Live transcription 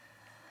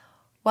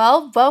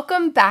Well,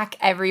 welcome back,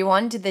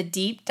 everyone, to the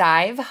Deep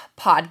Dive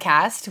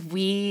podcast.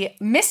 We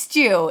missed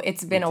you.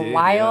 It's been a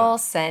while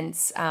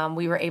since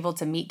we were able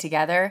to meet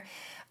together.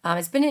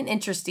 It's been an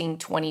interesting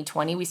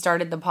 2020. We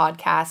started the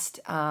podcast,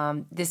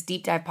 this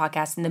Deep Dive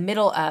podcast, in the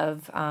middle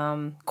of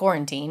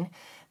quarantine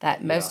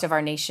that most of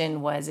our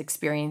nation was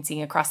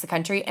experiencing across the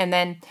country. And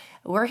then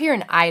we're here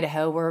in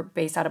Idaho. We're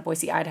based out of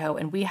Boise, Idaho,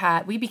 and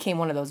we became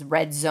one of those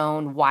red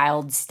zone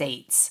wild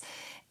states.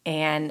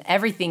 And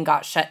everything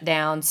got shut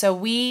down. So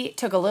we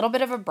took a little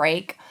bit of a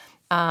break.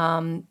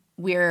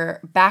 We're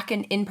back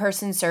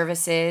in-person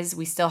services.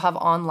 We still have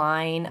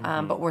online,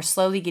 but we're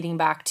slowly getting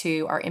back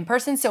to our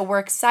in-person. So we're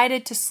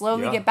excited to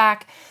slowly get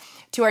back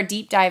to our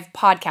Deep Dive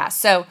podcast.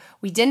 So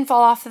we didn't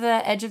fall off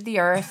the edge of the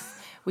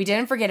earth. We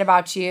didn't forget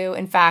about you.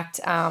 In fact,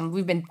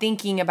 we've been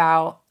thinking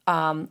about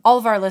all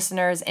of our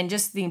listeners and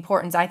just the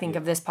importance, I think,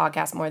 of this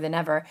podcast more than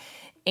ever.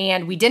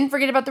 And we didn't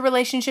forget about the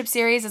relationship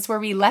series. That's where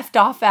we left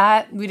off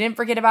at. We didn't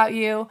forget about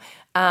you.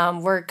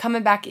 We're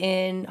coming back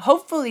in,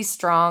 hopefully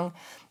strong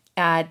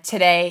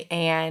today.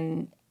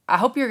 And I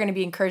hope you're going to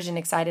be encouraged and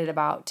excited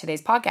about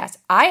today's podcast.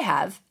 I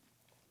have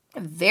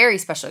a very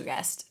special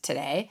guest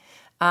today,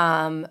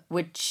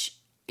 which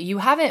we're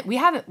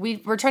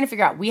trying to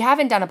figure out. We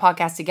haven't done a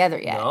podcast together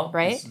yet,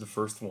 right? This is the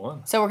first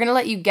one. So we're going to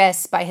let you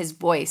guess by his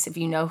voice if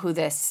you know who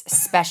this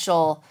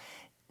special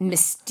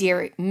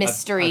mystery.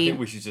 I think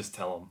we should just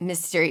tell him.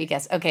 Mystery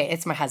guest. Okay,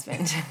 it's my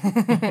husband.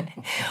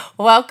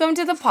 Welcome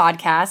to the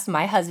podcast,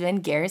 my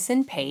husband,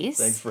 Garrison Pace.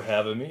 Thanks for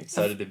having me.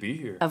 Excited to be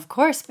here. Of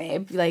course,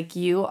 babe. Like,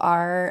 you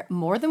are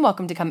more than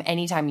welcome to come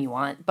anytime you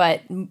want,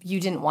 but you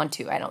didn't want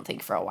to, I don't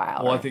think, for a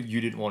while. Well, I think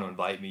you didn't want to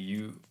invite me.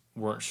 You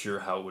weren't sure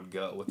how it would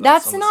go with us.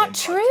 That's not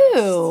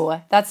true.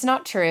 That's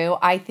not true.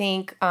 I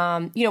think,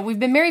 we've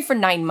been married for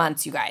 9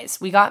 months, you guys.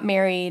 We got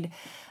married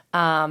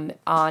on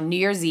New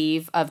Year's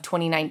Eve of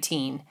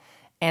 2019.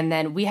 And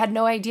then we had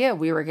no idea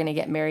we were going to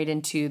get married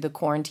into the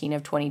quarantine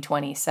of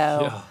 2020.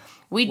 So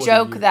we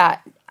joke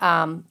that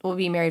we'll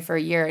be married for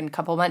a year and a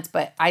couple of months,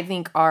 but I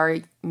think our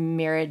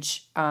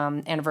marriage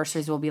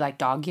anniversaries will be like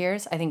dog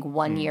years. I think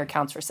 1 year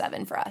counts for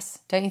 7 for us.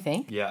 Don't you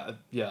think? Yeah,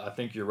 I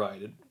think you're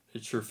right.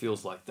 It sure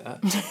feels like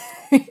that.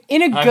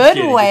 In a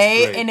good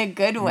way. In a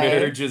good way.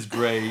 Marriage is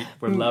great.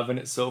 We're loving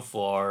it so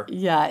far.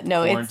 Yeah,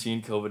 no,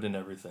 Quarantine, COVID, and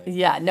everything.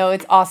 Yeah, no,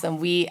 it's awesome.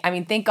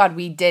 Thank God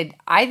we did.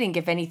 I think,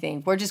 if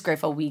anything, we're just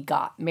grateful we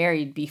got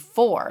married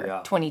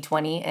before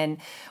 2020, and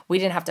we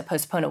didn't have to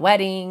postpone a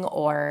wedding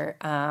or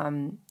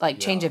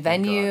change a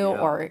venue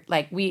or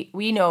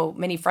we know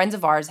many friends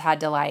of ours had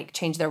to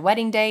change their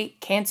wedding date,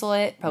 cancel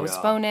it,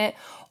 postpone it,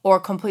 or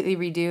completely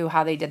redo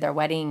how they did their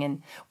wedding.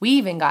 And we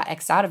even got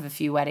X'd out of a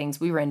few weddings.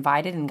 We were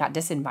invited and got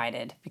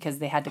disinvited because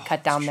they had to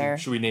cut down their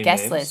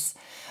guest list.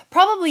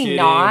 Probably Kidding,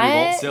 not. We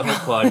won't sell the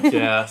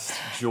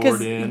podcast.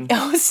 Jordan.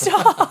 Oh,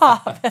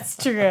 stop. That's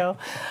true.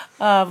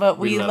 But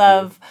we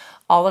love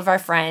all of our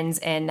friends.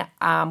 And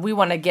we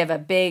want to give a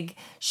big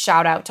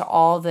shout out to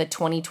all the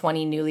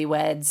 2020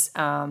 newlyweds.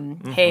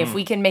 Hey, if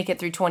we can make it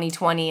through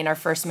 2020 in our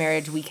first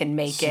marriage, we can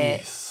make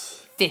it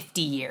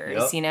 50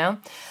 years, you know?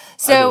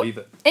 So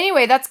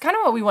anyway, that's kind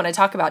of what we want to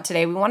talk about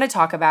today. We want to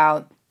talk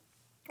about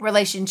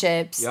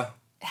relationships,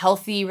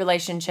 healthy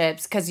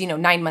relationships, because,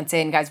 9 months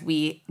in, guys,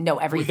 we know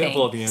everything. We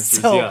have all the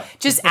answers, so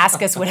just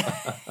ask us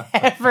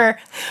whatever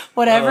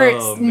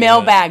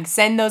mailbag.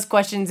 Send those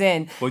questions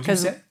in. What'd you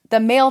say? The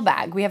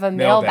mailbag. We have a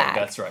mailbag.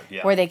 That's right,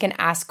 where they can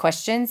ask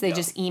questions. They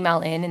just email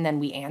in and then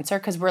we answer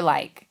because we're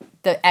like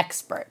the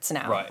experts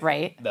now,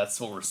 right?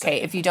 That's what we're saying.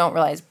 Okay, if you don't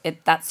realize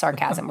it, that's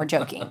sarcasm. We're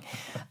joking.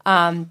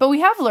 But we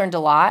have learned a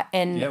lot,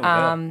 and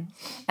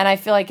I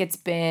feel like it's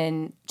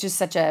been just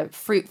such a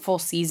fruitful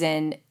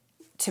season.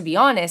 To be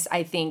honest,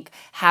 I think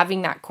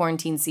having that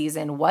quarantine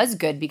season was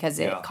good because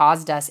it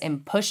caused us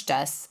and pushed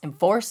us and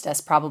forced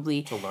us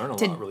probably to learn a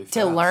lot really fast.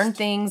 To learn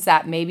things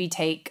that maybe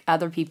take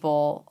other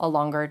people a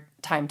longer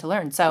time to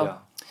learn. So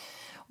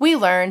we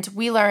learned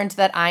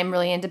that I'm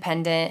really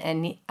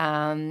independent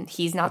and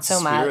he's not so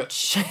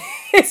much.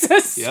 It's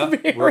a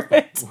spirit.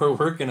 We're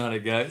working on it,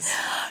 guys.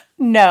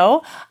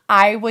 No,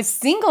 I was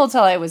single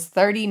till I was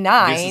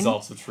 39. This is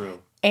also true.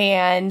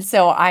 And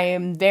so I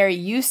am very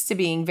used to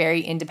being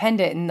very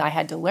independent, and I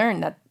had to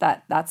learn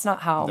that that's not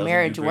how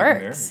marriage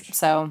works.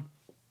 So,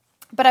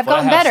 but I've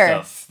gotten better.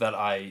 Stuff that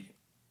I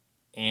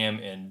am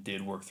and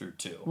did work through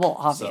too. Well,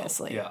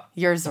 obviously,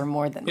 yours are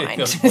more than mine. It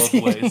goes both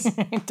ways.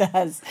 It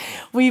does.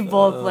 We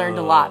both learned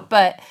a lot,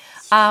 but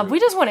we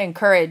just want to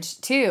encourage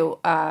too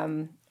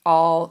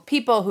all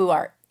people who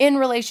are in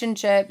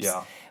relationships.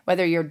 Yeah.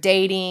 Whether you're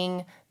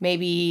dating,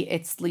 maybe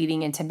it's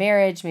leading into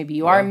marriage, maybe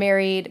you are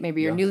married,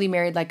 maybe you're newly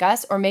married like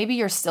us, or maybe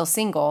you're still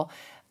single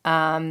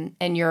and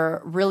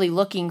you're really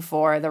looking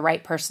for the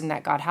right person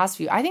that God has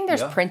for you. I think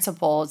there's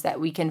principles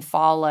that we can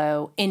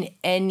follow in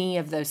any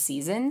of those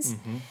seasons.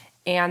 Mm-hmm.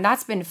 And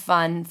that's been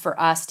fun for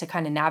us to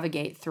kind of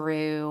navigate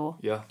through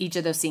each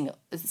of those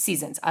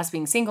seasons. Us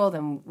being single,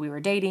 then we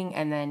were dating,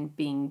 and then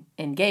being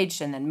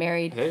engaged, and then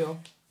married. Hey-o.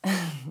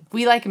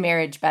 We like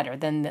marriage better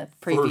than the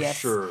previous. For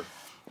sure.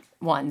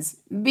 ones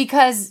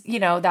because,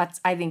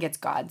 I think it's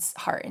God's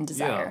heart and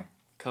desire. Yeah.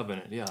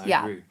 Covenant. Yeah,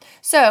 I agree.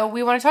 So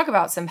we want to talk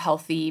about some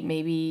healthy,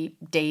 maybe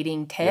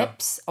dating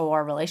tips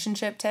or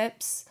relationship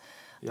tips.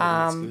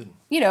 Yeah, that's good.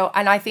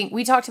 And I think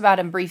we talked about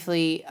them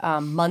briefly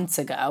months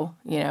ago,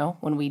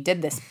 when we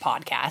did this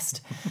podcast.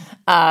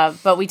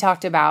 But we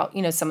talked about,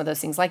 some of those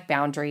things like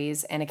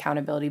boundaries and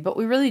accountability. But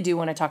we really do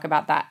want to talk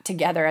about that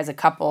together as a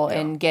couple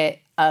and get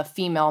a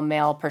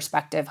female-male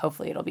perspective.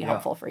 Hopefully it'll be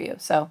helpful for you.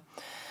 So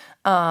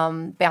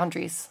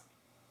boundaries.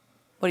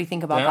 What do you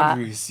think about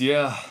boundaries,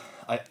 yeah.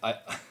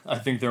 I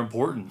think they're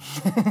important.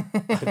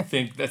 I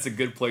think that's a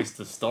good place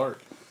to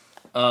start.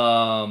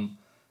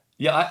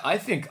 I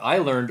think I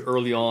learned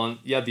early on,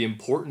 the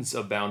importance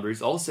of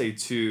boundaries. I'll say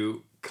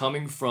too,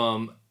 coming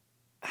from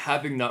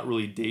having not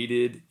really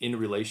dated in a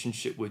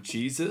relationship with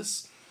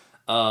Jesus,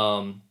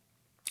 learning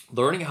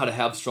how to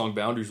have strong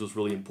boundaries was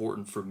really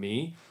important for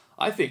me.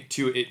 I think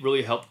too, it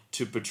really helped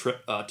to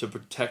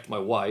protect my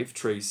wife,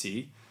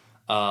 Tracy.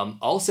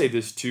 I'll say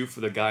this too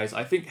for the guys.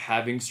 I think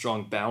having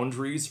strong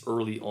boundaries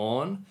early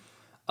on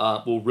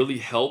will really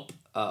help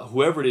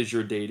whoever it is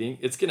you're dating.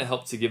 It's going to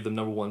help to give them,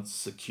 number one,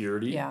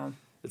 security. Yeah.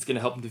 It's going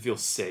to help them to feel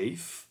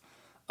safe.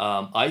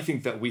 I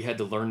think that we had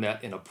to learn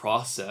that in a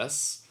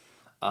process.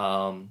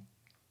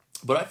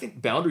 But I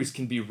think boundaries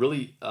can be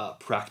really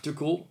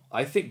practical.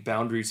 I think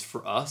boundaries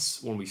for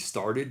us when we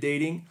started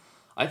dating,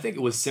 I think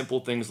it was simple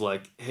things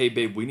like, hey,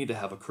 babe, we need to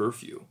have a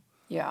curfew.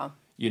 Yeah.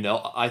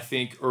 I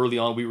think early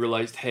on we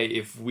realized, hey,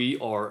 if we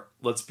are,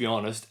 let's be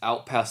honest,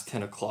 out past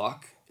 10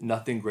 o'clock,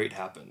 nothing great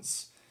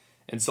happens.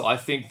 And so I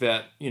think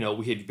that,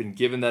 we had been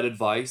given that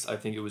advice. I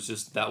think it was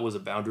just, that was a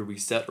boundary we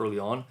set early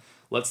on.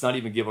 Let's not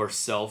even give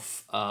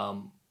ourselves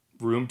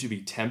room to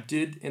be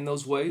tempted in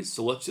those ways.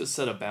 So let's just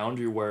set a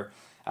boundary where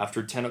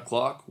after 10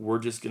 o'clock, we're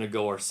just going to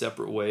go our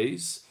separate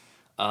ways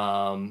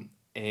and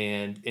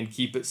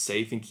keep it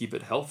safe and keep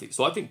it healthy.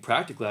 So I think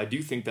practically, I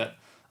do think that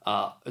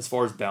as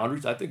far as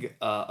boundaries, I think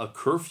a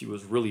curfew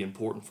is really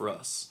important for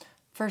us.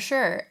 For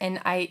sure.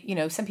 And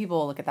some people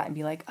will look at that and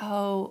be like,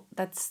 oh,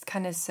 that's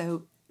kind of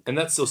so... And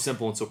that's so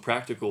simple and so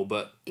practical,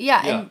 but...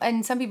 Yeah.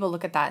 And some people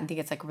look at that and think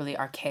it's like really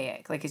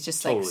archaic. Like it's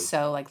just totally. Like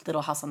so like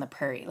Little House on the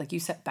Prairie. Like you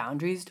set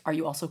boundaries. Are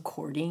you also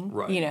courting?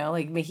 Right.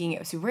 Like making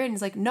it super weird. And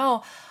it's like,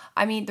 no.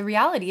 I mean, the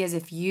reality is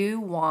if you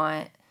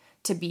want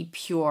to be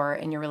pure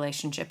in your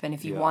relationship and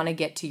if you want to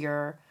get to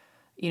your...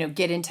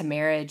 get into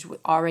marriage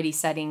already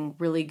setting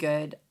a really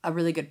good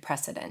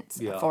precedent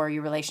for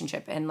your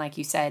relationship. And like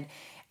you said,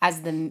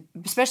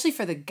 especially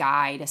for the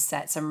guy to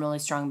set some really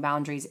strong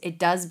boundaries, it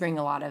does bring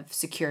a lot of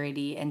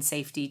security and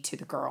safety to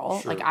the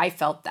girl. Sure. Like I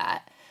felt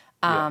that.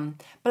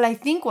 But I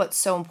think what's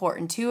so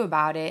important too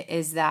about it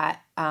is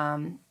that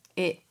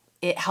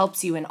it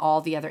helps you in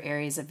all the other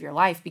areas of your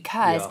life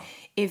because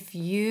if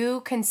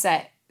you can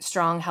set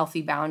strong,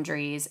 healthy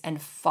boundaries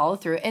and follow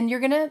through. And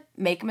you're going to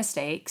make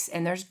mistakes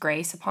and there's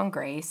grace upon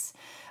grace.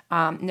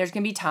 And there's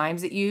going to be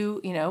times that you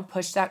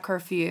push that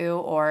curfew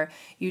or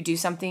you do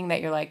something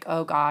that you're like,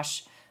 oh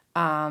gosh,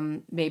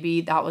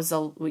 maybe that was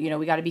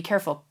we got to be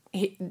careful.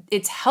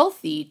 It's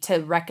healthy to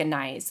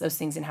recognize those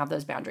things and have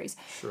those boundaries.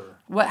 Sure.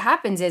 What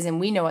happens is, and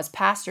we know as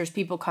pastors,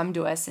 people come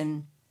to us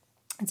and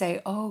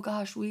say, oh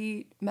gosh,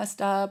 we messed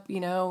up,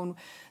 and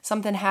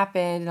something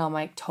happened. And I'm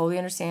like, totally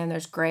understand.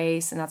 There's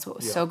grace. And that's what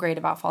was so great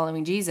about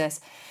following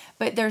Jesus.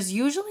 But there's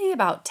usually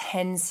about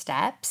 10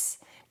 steps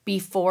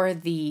before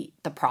the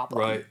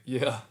problem. Right.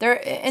 Yeah.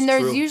 There's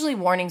true. Usually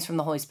warnings from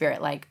the Holy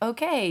Spirit, like,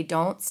 okay,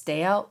 don't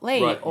stay out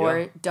late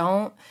or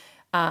don't,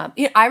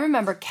 I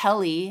remember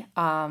Kelly,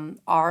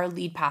 our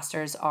lead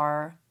pastors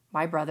are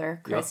my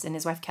brother, Chris, and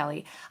his wife,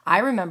 Kelly. I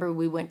remember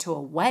we went to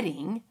a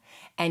wedding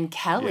and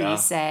Kelly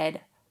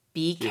said,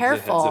 be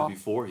careful. Heads up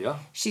before,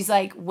 She's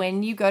like,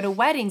 when you go to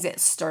weddings, it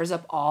stirs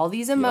up all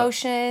these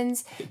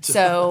emotions.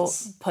 So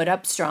put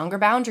up stronger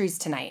boundaries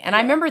tonight. And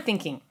I remember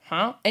thinking,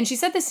 huh? And she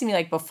said this to me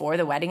like before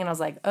the wedding, and I was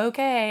like,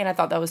 okay. And I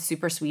thought that was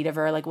super sweet of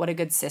her. Like, what a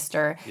good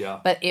sister.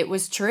 Yeah. But it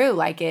was true.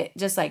 Like, it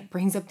just like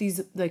brings up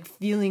these like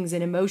feelings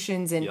and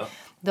emotions, and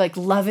like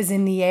love is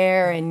in the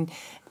air, and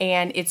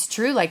it's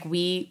true. Like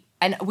we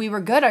were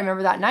good. I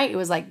remember that night. It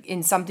was like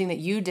in something that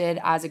you did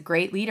as a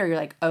great leader. You're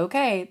like,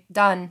 okay,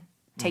 done.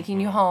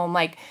 Taking you home,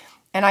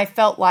 and I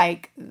felt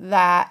like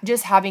that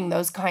just having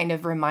those kind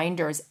of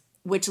reminders,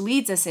 which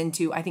leads us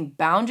into, I think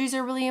boundaries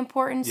are really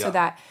important so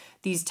that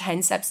these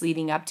 10 steps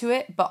leading up to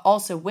it, but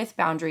also with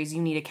boundaries,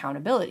 you need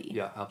accountability.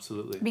 Yeah,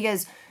 absolutely.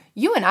 Because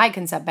you and I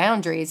can set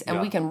boundaries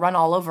and we can run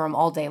all over them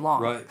all day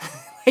long. Right.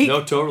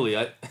 No, totally.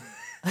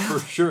 For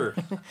sure.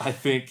 I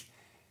think,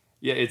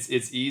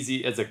 it's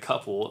easy as a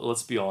couple,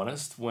 let's be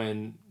honest,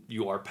 when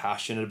you are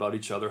passionate about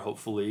each other,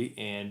 hopefully,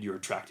 and you're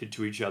attracted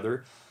to each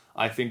other.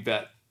 I think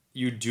that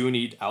you do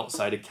need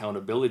outside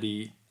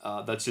accountability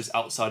that's just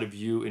outside of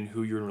you and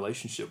who you're in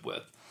relationship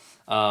with.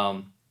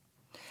 And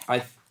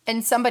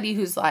somebody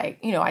who's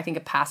like, I think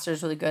a pastor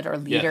is really good, or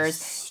leaders.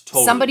 Yes,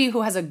 totally. Somebody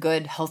who has a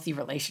good, healthy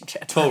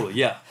relationship. Totally,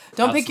 yeah.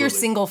 Don't pick your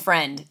single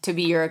friend to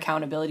be your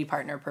accountability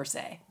partner per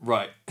se.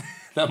 Right.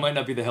 That might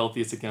not be the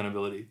healthiest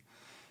accountability.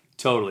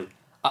 Totally.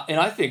 And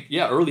I think,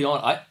 early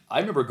on, I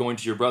remember going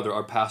to your brother,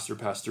 our pastor,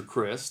 Pastor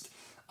Chris.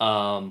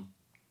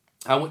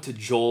 I went to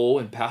Joel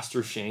and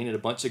Pastor Shane and a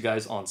bunch of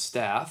guys on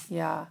staff.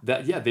 Yeah.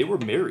 They were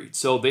married.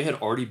 So they had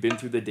already been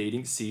through the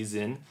dating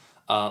season.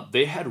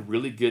 They had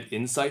really good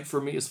insight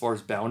for me as far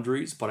as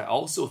boundaries. But I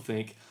also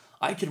think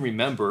I can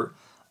remember,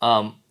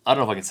 I don't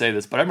know if I can say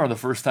this, but I remember the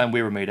first time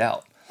we ever made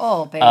out.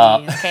 Oh, baby.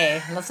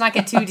 Okay, let's not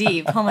get too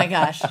deep. Oh, my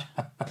gosh.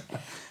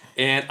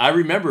 And I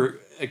remember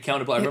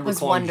accountable. I remember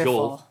calling wonderful.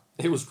 Joel.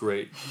 It was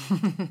great.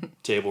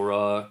 Table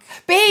Rock.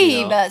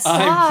 Babe, stop.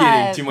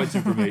 I'm kidding. Too much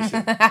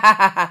information.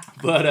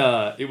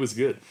 But it was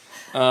good.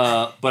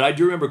 But I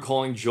do remember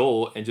calling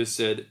Joel and just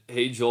said,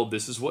 hey, Joel,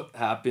 this is what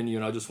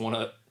happened. I just want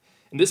to...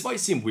 And this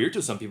might seem weird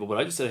to some people, but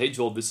I just said, hey,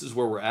 Joel, this is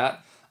where we're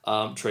at.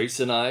 Trace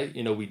and I,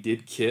 we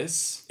did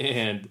kiss.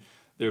 And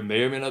there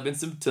may or may not have been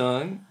some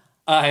tongue.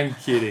 I'm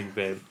kidding,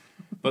 babe.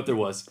 But there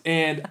was.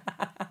 And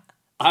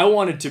I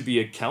wanted to be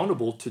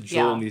accountable to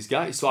Joel and these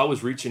guys. So I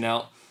was reaching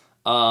out.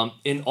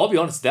 And I'll be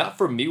honest, that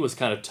for me was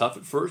kind of tough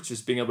at first,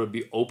 just being able to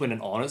be open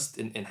and honest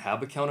and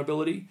have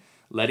accountability,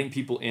 letting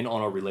people in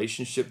on our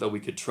relationship that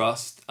we could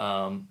trust,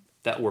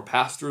 that were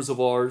pastors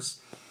of ours.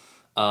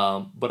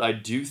 But I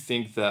do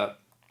think that,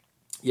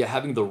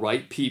 having the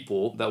right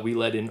people that we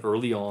let in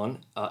early on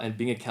and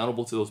being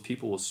accountable to those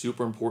people was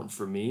super important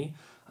for me.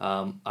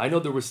 I know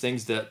there was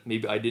things that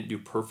maybe I didn't do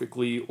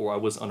perfectly or I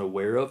was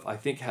unaware of. I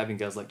think having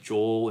guys like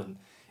Joel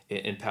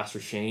and Pastor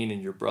Shane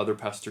and your brother,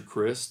 Pastor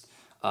Chris,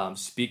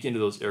 speak into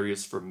those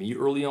areas for me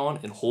early on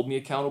and hold me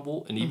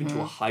accountable and even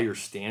to a higher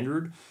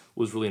standard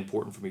was really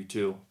important for me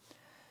too.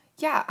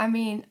 Yeah, I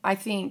mean, I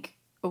think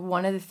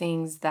one of the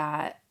things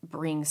that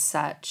brings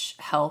such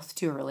health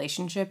to a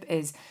relationship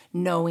is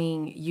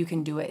knowing you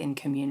can do it in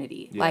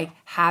community. Yeah. Like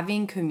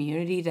having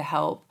community to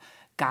help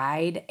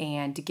guide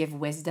and to give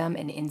wisdom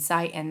and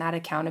insight and that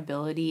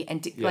accountability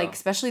and to, like,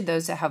 especially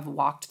those that have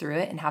walked through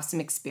it and have some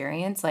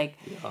experience,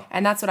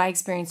 and that's what I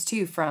experienced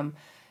too from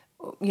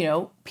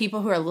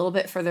people who are a little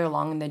bit further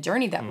along in the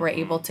journey that were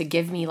able to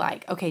give me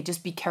like, okay,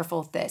 just be careful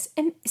with this.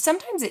 And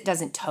sometimes it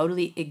doesn't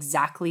totally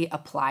exactly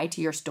apply to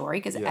your story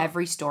because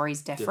every story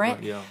is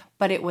different.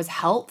 But it was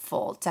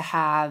helpful to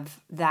have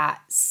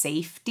that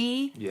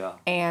safety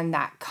and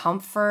that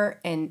comfort.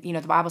 And, the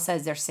Bible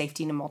says there's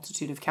safety in a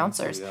multitude of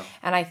counselors.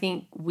 And I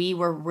think we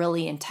were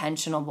really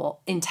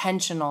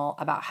intentional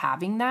about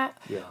having that,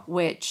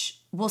 which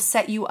will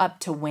set you up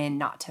to win,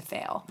 not to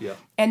fail.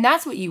 And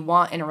that's what you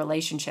want in a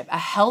relationship. A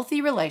healthy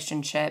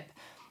relationship,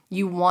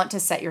 you want to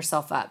set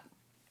yourself up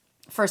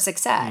for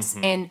success.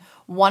 And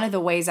one of the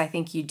ways I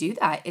think you do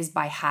that is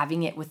by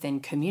having it within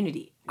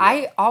community.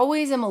 I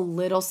always am a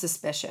little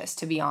suspicious,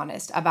 to be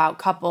honest, about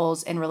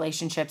couples and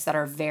relationships that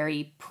are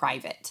very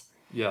private.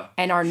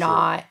 And are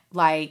not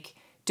like...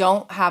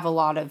 don't have a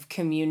lot of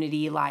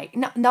community, like,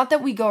 not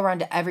that we go around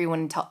to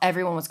everyone and tell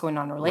everyone what's going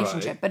on in a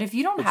relationship, but if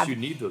you don't have... you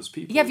need those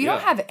people. If you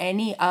don't have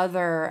any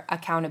other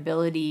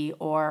accountability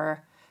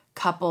or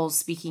couples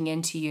speaking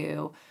into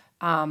you,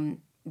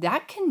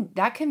 that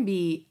can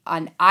be,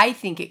 I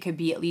think it could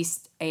be at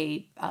least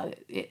it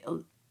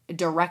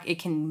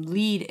can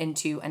lead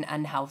into an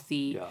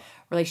unhealthy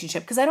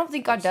relationship, because I don't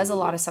think God does a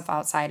lot of stuff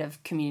outside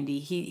of community.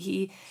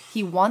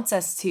 He wants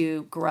us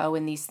to grow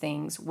in these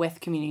things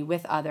with community,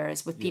 with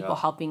others, with people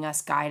helping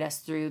us, guide us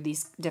through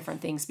these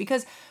different things,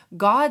 because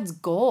God's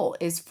goal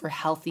is for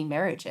healthy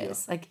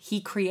marriages. Like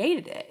he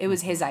created it. It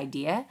was his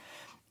idea.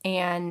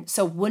 And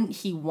so wouldn't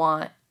he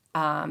want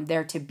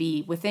there to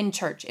be, within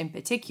church in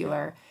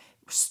particular,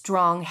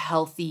 strong,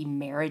 healthy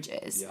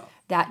marriages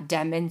that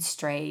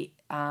demonstrate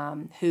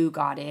who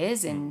God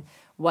is and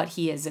what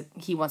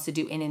he wants to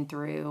do in and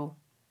through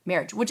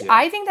marriage, which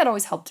I think that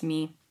always helped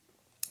me,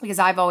 because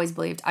I've always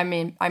believed, I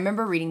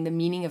remember reading The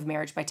Meaning of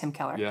Marriage by Tim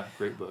Keller. Yeah,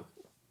 great book.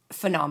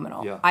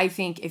 Phenomenal. Yeah. I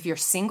think if you're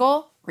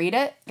single, read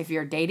it. If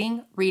you're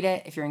dating, read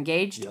it. If you're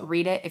engaged,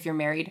 read it. If you're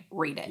married,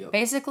 read it. Yep.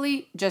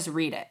 Basically, just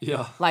read it.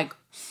 Yeah.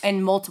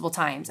 And multiple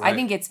times. Right. I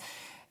think it's,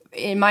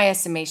 in my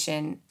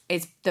estimation,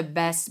 it's the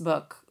best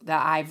book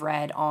that I've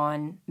read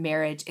on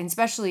marriage, and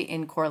especially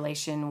in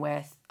correlation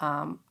with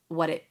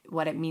what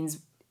it means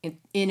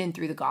in and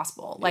through the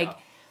gospel.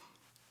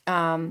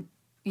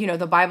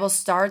 The Bible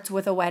starts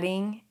with a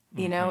wedding,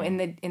 in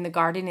the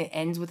garden. It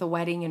ends with a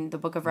wedding in the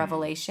book of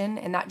Revelation.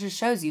 And that just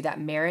shows you that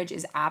marriage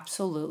is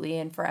absolutely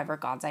and forever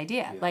God's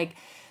idea. Yeah.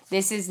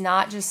 This is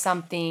not just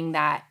something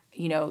that,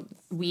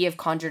 we have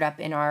conjured up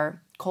in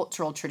our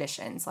cultural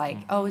traditions.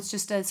 It's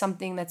just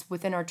something that's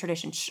within our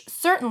tradition.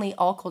 Certainly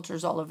all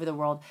cultures all over the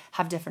world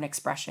have different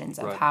expressions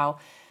of how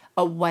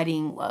a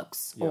wedding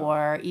looks,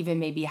 or even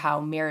maybe how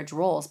marriage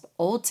rolls, but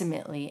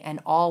ultimately and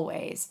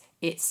always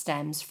it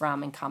stems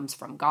from and comes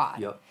from God.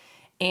 Yep.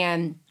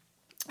 And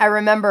I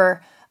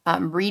remember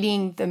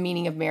reading The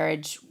Meaning of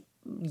Marriage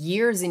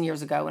years and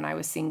years ago when I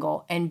was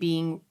single, and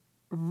being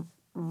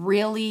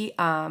really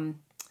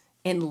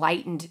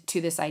enlightened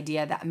to this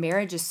idea that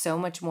marriage is so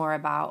much more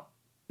about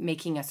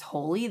making us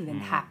holy than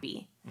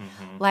happy.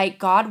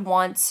 God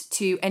wants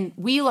to, and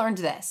we learned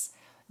this,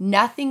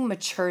 nothing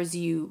matures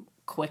you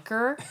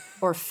quicker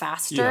or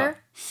faster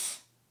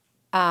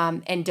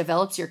and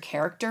develops your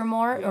character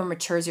more or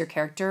matures your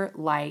character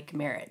like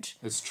marriage.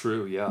 It's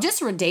true, yeah. Just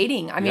for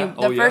dating. I mean,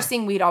 the first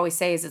thing we'd always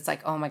say is it's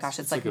like, oh my gosh,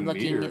 it's like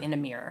looking in a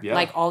mirror. Yeah.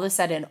 Like all of a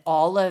sudden,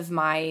 all of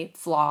my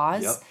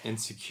flaws,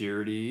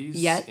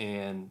 insecurities,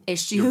 and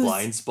issues, your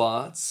blind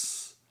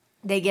spots,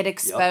 they get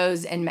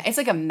exposed, and it's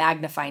like a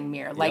magnifying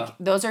mirror. Like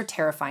those are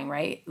terrifying,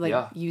 right?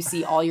 Like you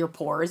see all your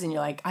pores, and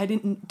you're like, I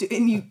didn't do,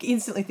 and you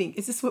instantly think,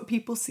 is this what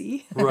people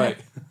see? Right.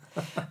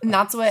 And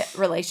that's what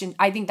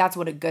I think that's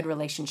what a good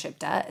relationship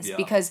does,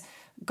 because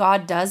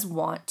God does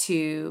want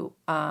to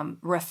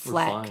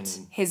reflect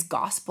his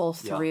gospel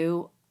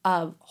through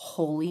a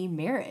holy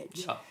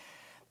marriage. Yeah.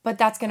 But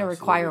that's going to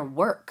require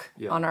work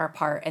on our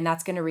part, and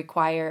that's going to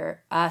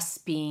require us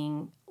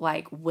being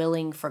like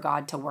willing for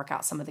God to work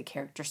out some of the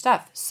character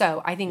stuff.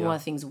 So I think one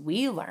of the things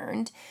we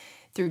learned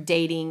through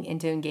dating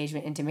into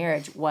engagement into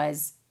marriage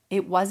was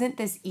it wasn't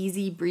this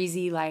easy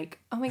breezy, like,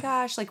 oh my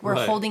gosh, like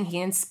we're holding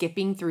hands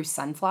skipping through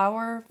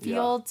sunflower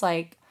fields.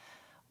 Like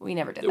we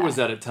never did that. It was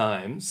that at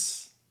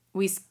times.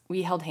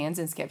 We held hands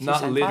and skipped through Not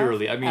sunflower?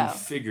 literally. I mean,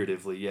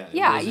 figuratively, yeah.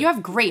 Yeah, you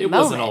have great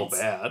moments. It wasn't all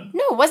bad.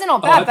 No, it wasn't all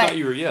bad. I thought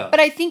you were,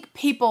 But I think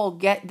people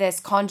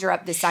conjure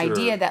up this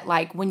idea that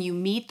like when you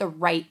meet the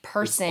right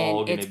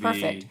person, it's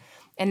perfect.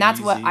 And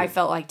that's what I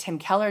felt like Tim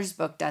Keller's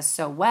book does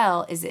so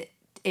well, is it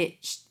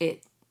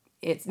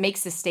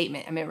makes a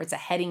statement. I mean, it's a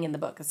heading in the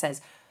book that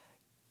says,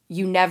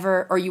 you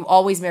never, or you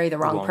always marry the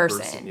wrong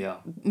person. Yeah.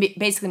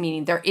 Basically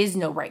meaning there is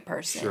no right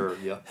person. Sure,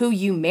 yeah. Who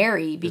you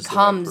marry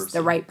becomes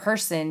the right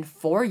person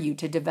for you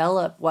to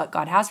develop what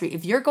God has for you.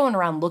 If you're going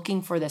around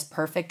looking for this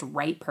perfect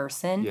right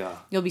person,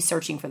 you'll be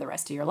searching for the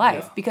rest of your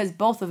life. Because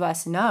both of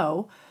us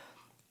know,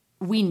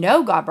 we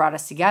know God brought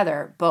us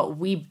together, but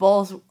we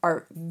both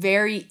are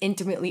very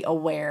intimately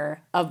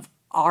aware of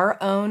our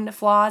own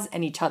flaws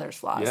and each other's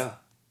flaws. Yeah.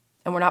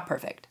 And we're not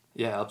perfect.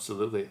 Yeah,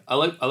 absolutely. I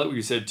like what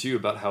you said too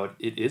about how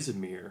it is a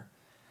mirror.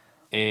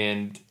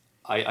 And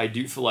I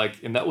do feel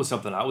like, and that was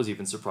something I was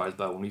even surprised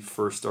by when we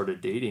first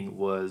started dating,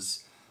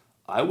 was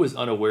I was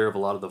unaware of a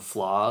lot of the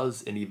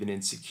flaws and even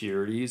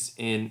insecurities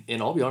and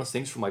I'll be honest,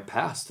 things from my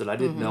past that I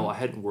didn't know I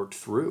hadn't worked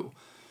through.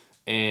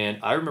 And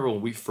I remember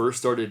when we first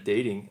started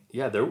dating,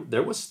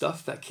 there was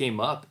stuff that came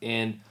up,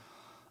 and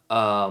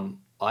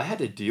I had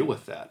to deal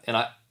with that.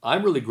 And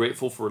I'm really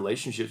grateful for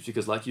relationships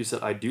because, like you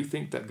said, I do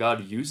think that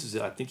God uses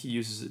it. I think he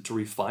uses it to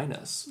refine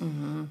us.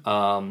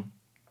 Mm-hmm.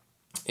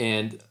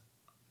 And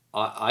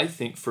I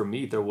think for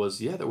me, there was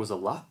a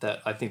lot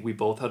that I think we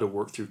both had to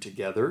work through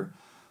together.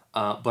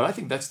 But I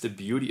think that's the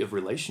beauty of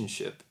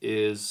relationship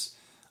is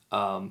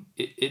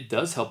it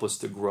does help us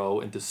to grow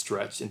and to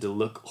stretch and to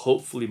look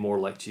hopefully more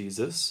like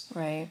Jesus.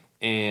 Right.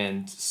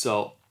 And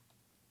so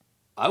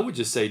I would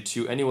just say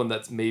to anyone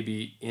that's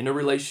maybe in a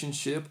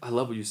relationship, I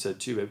love what you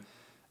said too, babe.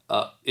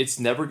 It's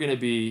never going to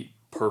be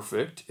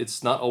perfect.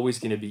 It's not always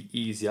going to be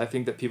easy. I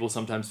think that people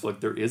sometimes feel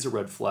like there is a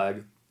red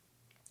flag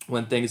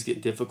when things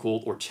get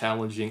difficult or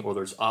challenging, or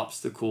there's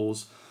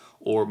obstacles,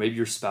 or maybe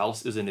your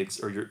spouse isn't,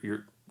 or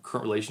your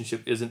current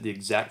relationship isn't the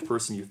exact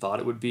person you thought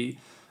it would be.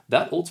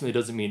 That ultimately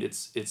doesn't mean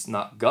it's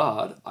not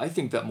God. I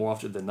think that more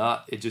often than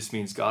not, it just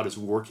means God is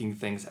working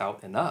things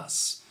out in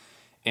us.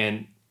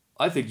 And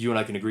I think you and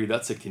I can agree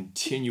that's a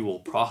continual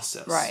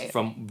process. Right.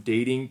 From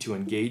dating to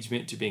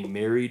engagement to being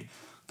married,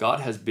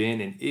 God has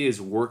been and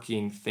is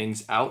working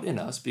things out in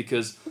us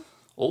because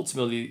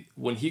ultimately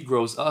when he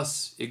grows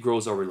us, it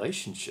grows our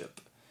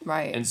relationship.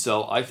 Right. And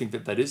so I think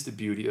that is the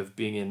beauty of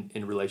being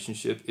in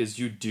relationship is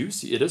you do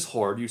see, it is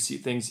hard. You see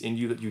things in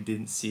you that you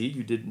didn't see,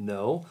 you didn't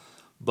know,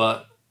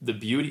 but the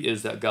beauty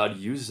is that God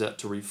uses that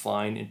to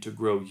refine and to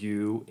grow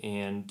you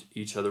and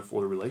each other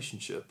for the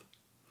relationship.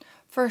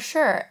 For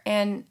sure.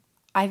 And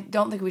I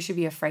don't think we should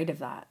be afraid of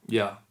that.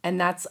 Yeah. And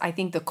that's, I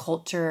think, the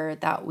culture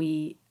that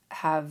we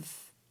have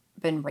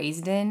been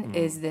raised in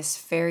is this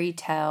fairy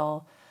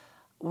tale.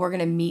 We're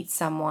going to meet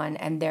someone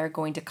and they're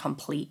going to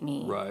complete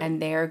me. Right.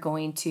 And they're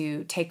going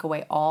to take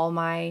away all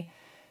my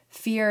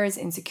fears,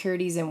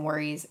 insecurities, and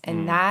worries.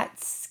 And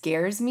that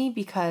scares me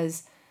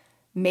because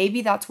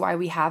maybe that's why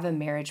we have a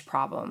marriage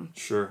problem.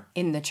 Sure.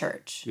 In the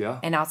church. Yeah.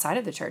 And outside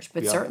of the church,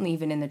 but certainly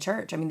even in the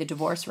church. I mean, the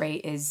divorce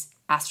rate is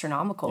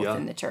astronomical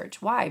within the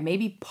church. Why?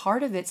 Maybe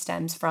part of it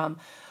stems from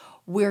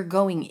we're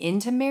going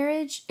into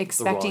marriage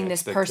expecting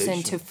this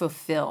person to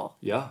fulfill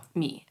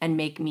me and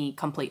make me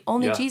complete.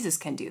 Only Jesus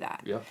can do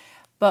that. Yeah.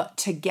 But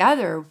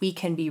together we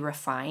can be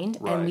refined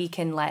and we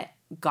can let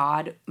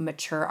God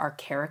mature our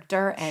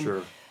character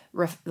and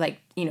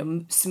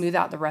smooth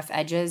out the rough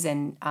edges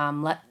and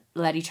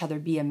let each other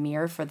be a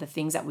mirror for the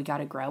things that we got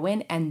to grow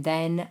in. And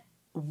then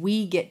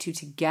we get to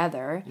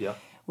together. Yeah.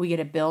 We get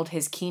to build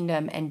his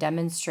kingdom and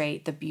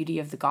demonstrate the beauty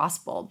of the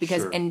gospel.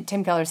 Because, and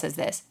Tim Keller says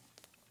this,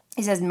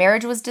 he says,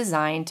 marriage was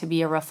designed to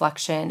be a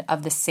reflection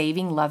of the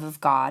saving love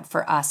of God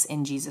for us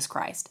in Jesus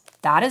Christ.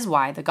 That is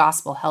why the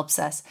gospel helps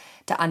us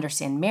to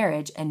understand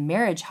marriage, and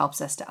marriage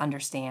helps us to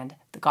understand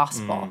the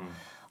gospel.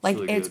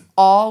 It's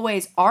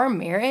always our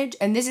marriage,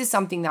 and this is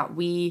something that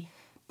we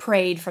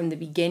prayed from the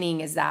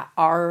beginning is that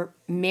our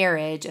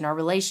marriage and our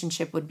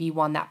relationship would be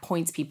one that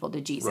points people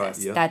to Jesus. Right,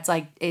 yeah. That's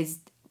like is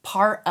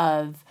part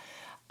of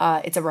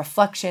it's a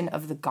reflection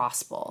of the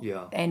gospel.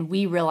 Yeah. And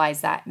we realize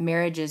that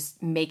marriage is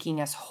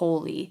making us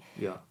holy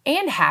Yeah.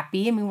 and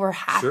happy. I mean, we're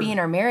happy Sure. in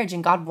our marriage,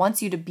 and God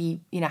wants you to be,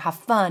 have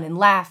fun and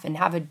laugh and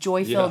have a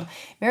joy-filled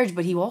marriage,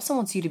 but he also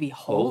wants you to be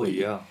holy.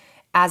 Yeah.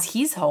 As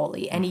he's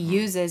holy. And he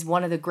uses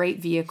one of the great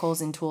vehicles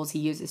and tools he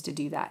uses to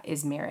do that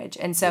is marriage.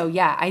 And so,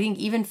 I think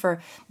even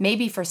for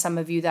some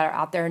of you that are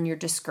out there and you're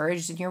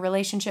discouraged in your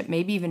relationship,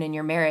 maybe even in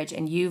your marriage,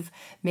 and you've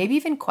maybe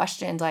even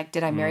questioned, like,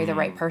 did I marry the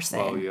right person?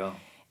 Oh, yeah.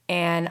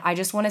 And I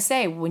just want to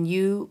say, when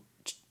you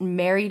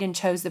married and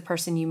chose the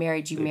person you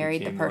married, you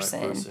married the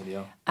person.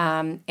 Right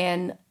person,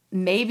 And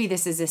maybe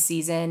this is a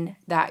season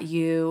that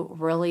you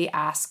really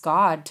ask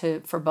God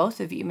for both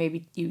of you,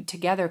 maybe you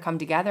together come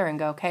together and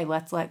go, okay,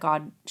 let's let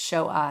God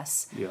show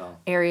us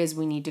areas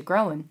we need to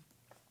grow in.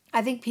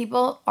 I think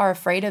people are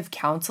afraid of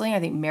counseling. I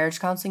think marriage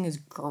counseling is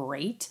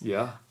great.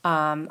 Yeah.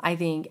 I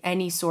think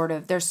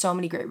there's so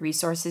many great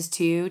resources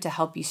too to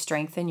help you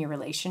strengthen your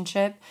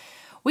relationship.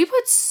 We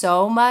put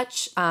so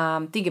much,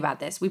 think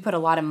about this. We put a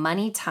lot of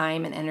money,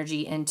 time, and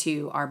energy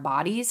into our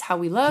bodies, how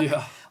we look,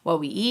 what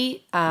we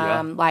eat,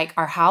 like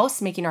our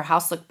house, making our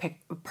house look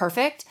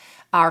perfect,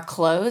 our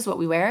clothes, what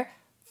we wear.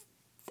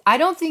 I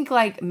don't think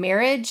like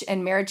marriage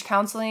and marriage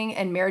counseling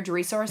and marriage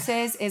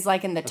resources is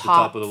like in the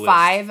top of the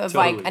 5 of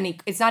totally.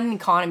 like, it's not an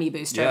economy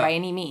booster by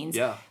any means.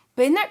 Yeah.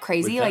 But isn't that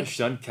crazy? We like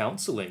shun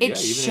counseling. It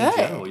should.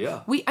 In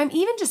general,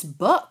 even just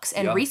books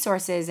and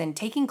resources and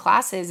taking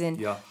classes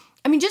and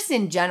I mean, just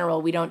in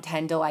general, we don't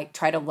tend to like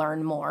try to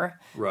learn more.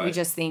 Right. We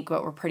just think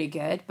we're pretty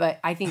good. But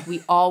I think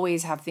we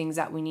always have things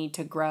that we need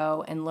to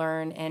grow and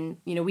learn. And,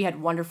 we had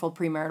wonderful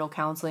premarital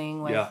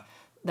counseling with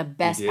the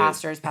best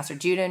pastors, Pastor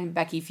Judah and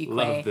Becky Fuqua.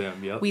 Love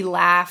them, yep. We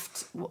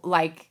laughed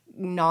like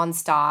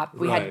nonstop.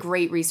 We had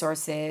great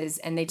resources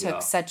and they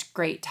took such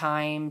great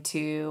time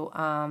to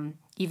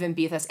even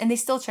be with us. And they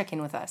still check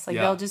in with us. Like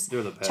they'll just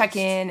check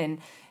in and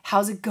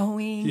how's it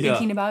going?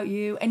 Thinking about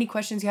you. Any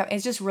questions you have.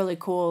 It's just really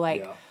cool.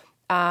 Like,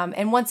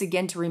 and once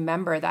again, to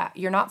remember that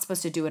you're not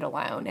supposed to do it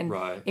alone.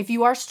 And if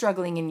you are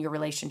struggling in your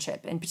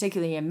relationship, and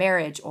particularly a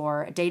marriage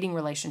or a dating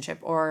relationship,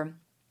 or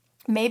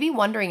maybe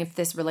wondering if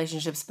this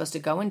relationship is supposed to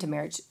go into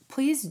marriage,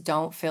 please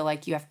don't feel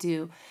like you have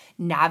to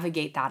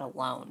navigate that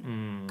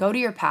alone. Go to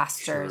your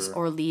pastors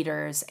or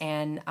leaders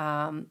and,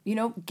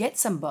 get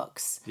some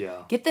books.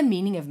 Yeah. Get The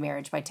Meaning of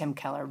Marriage by Tim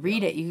Keller.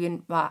 Read it. You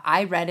can.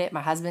 I read it.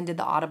 My husband did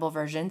the Audible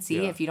version.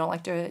 See, if you don't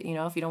like to,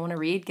 if you don't want to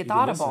read, get the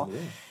Audible.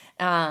 Listen,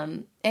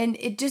 And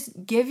it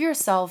just give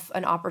yourself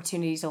an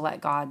opportunity to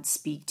let God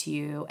speak to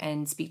you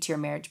and speak to your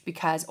marriage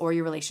or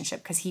your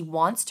relationship, because he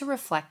wants to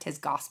reflect his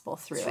gospel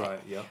through it. Right,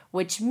 yeah.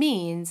 Which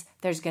means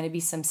there's going to be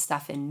some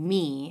stuff in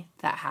me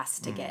that has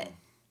to get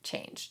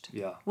changed.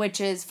 Yeah.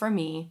 Which is, for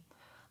me,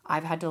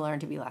 I've had to learn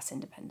to be less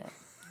independent.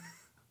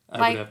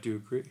 I would have to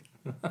agree.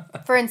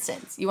 For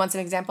instance, you want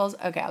some examples?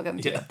 Okay, I'll give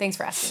them to you. Thanks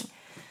for asking.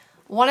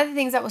 One of the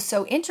things that was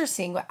so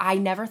interesting, I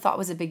never thought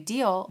was a big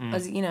deal,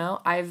 was,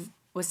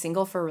 was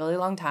single for a really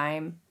long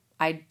time.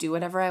 I do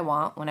whatever I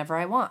want, whenever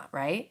I want,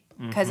 right?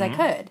 Because I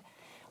could.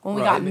 When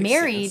we got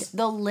married,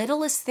 the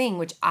littlest thing,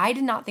 which I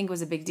did not think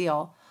was a big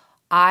deal,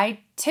 I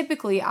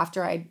typically,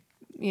 after I,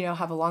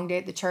 have a long day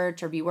at the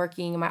church or be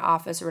working in my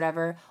office or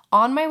whatever,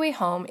 on my way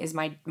home is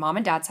my mom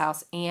and dad's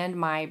house and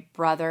my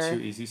brother. 2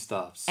 easy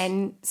stops.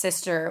 And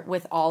sister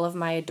with all of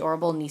my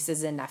adorable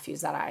nieces and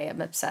nephews that I am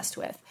obsessed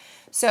with.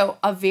 So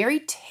a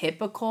very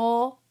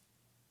typical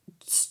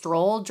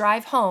stroll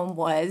drive home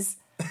was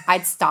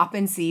I'd stop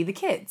and see the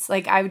kids.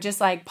 Like I would just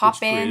like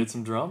pop in. Created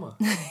some drama.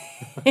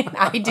 And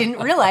I didn't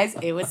realize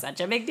it was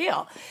such a big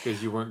deal.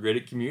 Because you weren't great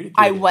at communicating.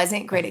 I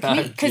wasn't great at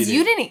communicating. Because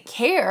you didn't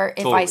care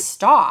if I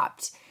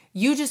stopped.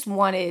 You just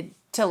wanted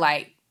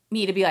to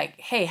me to be like,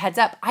 hey, heads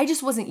up. I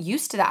just wasn't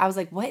used to that. I was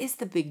like, what is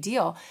the big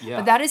deal? Yeah.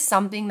 But that is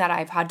something that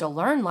I've had to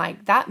learn.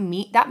 Like that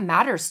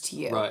matters to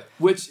you. Right.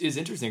 Which is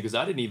interesting because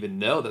I didn't even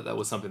know that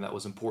was something that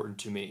was important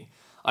to me.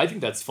 I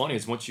think that's funny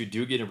is once you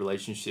do get in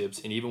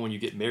relationships and even when you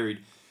get married,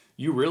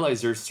 you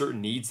realize there's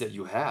certain needs that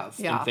you have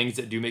and things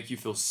that do make you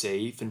feel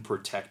safe and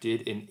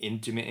protected and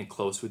intimate and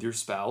close with your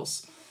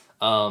spouse.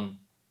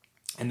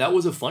 And that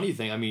was a funny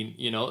thing. I mean,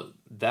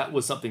 that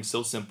was something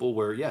so simple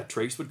where,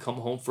 Trace would come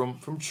home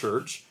from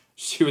church.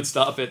 She would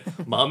stop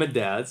at mom and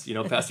dad's,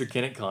 Pastor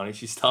Ken and Connie.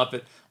 She'd stop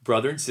at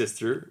brother and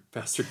sister,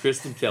 Pastor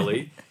Chris and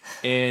Kelly.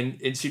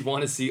 and she'd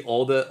want to see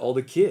all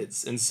the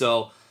kids.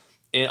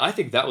 And I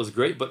think that was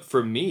great. But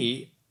for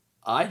me,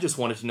 I just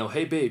wanted to know,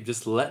 hey, babe,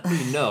 just let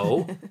me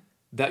know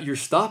that you're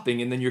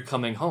stopping and then you're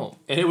coming home.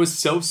 And it was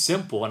so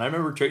simple. And I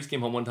remember Trace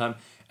came home one time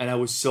and I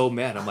was so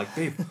mad. I'm like,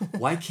 babe,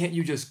 why can't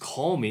you just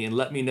call me and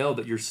let me know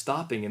that you're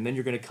stopping and then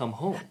you're going to come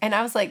home? And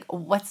I was like,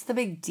 what's the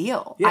big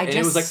deal? Yeah, I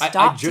just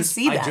stopped to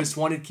see them. I just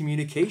wanted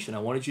communication. I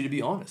wanted you to be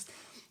honest.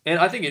 And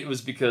I think it was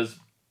because,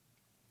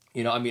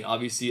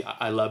 obviously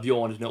I love you. I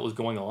wanted to know what was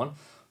going on.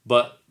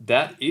 But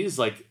that is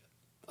like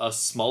a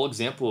small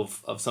example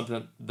of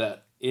something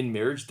that in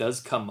marriage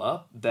does come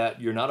up that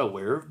you're not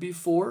aware of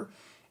before.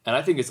 And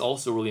I think it's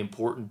also really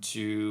important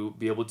to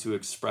be able to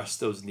express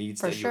those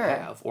needs that you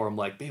have. Or I'm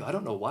like, babe, I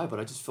don't know why, but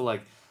I just feel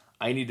like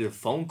I needed a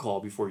phone call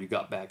before you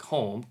got back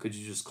home. Could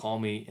you just call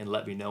me and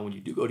let me know when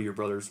you do go to your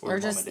brother's or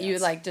just mom and dad's? you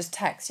like just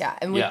text, yeah.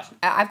 And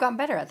I've gotten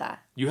better at that.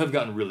 You have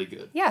gotten really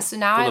good. Yeah, so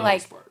now I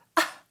like.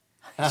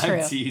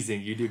 I'm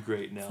teasing. You do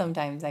great now.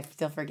 Sometimes I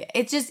still forget.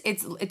 It's just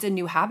it's a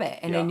new habit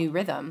and a new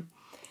rhythm.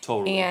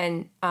 Totally.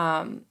 And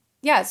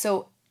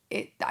so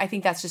I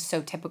think that's just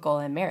so typical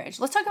in marriage.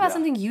 Let's talk about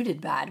something you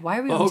did bad. Why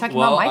are we talking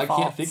about my faults?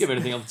 I can't think of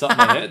anything off the top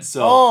of my head.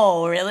 So.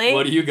 Oh, really?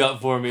 What do you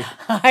got for me?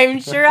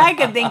 I'm sure I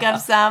could think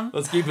of some.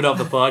 Let's keep it off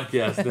the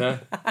podcast,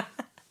 huh?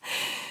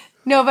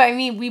 No, but I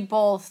mean, we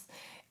both.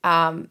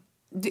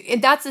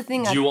 That's the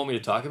thing. Do you want me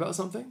to talk about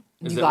something?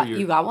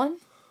 You got one?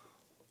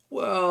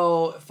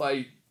 Well, if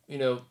I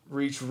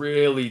reach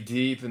really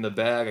deep in the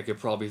bag, I could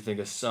probably think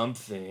of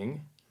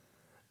something.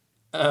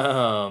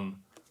 No,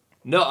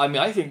 I mean,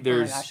 I think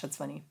there's... Oh my gosh, that's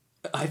funny.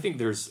 I think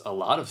there's a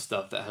lot of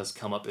stuff that has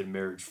come up in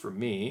marriage for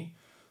me.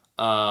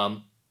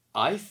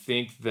 I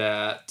think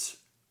that...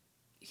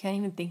 You can't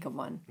even think of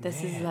one.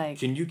 This is like...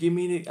 Can you give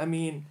me... I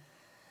mean...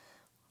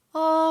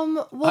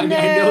 Well, I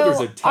know there's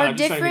a ton. I'm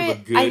just trying to think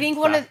of a good, I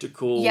think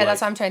practical... that's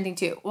what I'm trying to think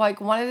too.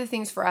 Like, one of the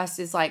things for us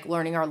is like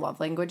learning our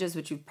love languages,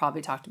 which we've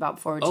probably talked about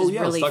before, which is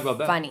really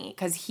funny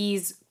because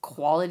he's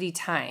quality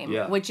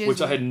time, which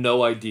I had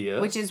no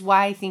idea. Which is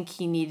why I think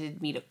he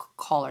needed me to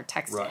call or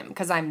text him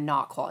because I'm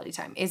not quality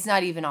time. It's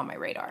not even on my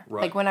radar.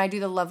 Right. Like when I do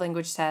the love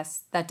language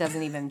test, that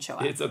doesn't even show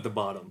up. It's at the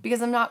bottom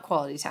because I'm not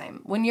quality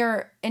time. When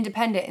you're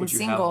independent and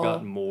single, have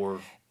gotten more.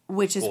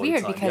 Which is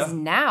weird because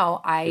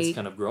now it's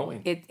kind of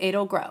growing.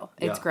 It'll grow.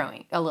 It's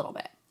growing a little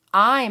bit.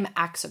 I'm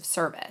acts of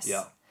service.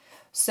 Yeah.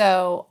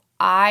 So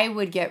I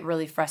would get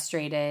really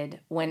frustrated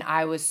when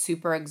I was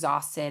super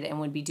exhausted and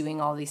would be doing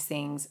all these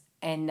things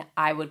and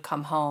I would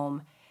come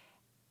home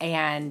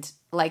and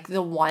like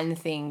the one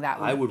thing that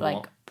I would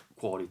want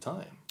quality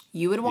time.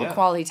 You would want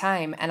quality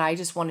time and I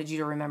just wanted you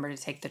to remember to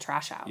take the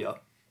trash out.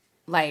 Yep.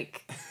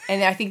 Like,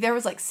 and I think there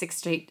was like six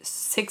straight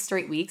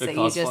weeks that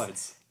you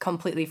just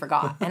completely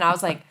forgot. And I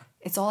was like,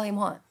 it's all I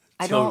want.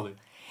 I don't.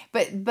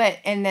 But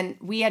and then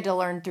we had to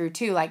learn through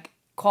too, like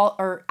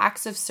or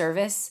acts of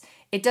service.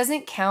 It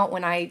doesn't count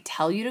when I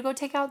tell you to go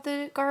take out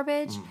the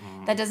garbage.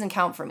 Mm-hmm. That doesn't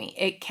count for me.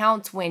 It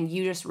counts when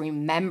you just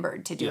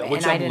remembered to do it,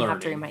 and I didn't have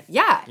to remind.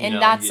 Yeah, and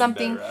that's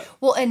something.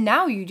 Well, and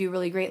now you do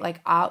really great.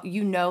 Like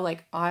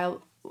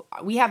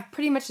we have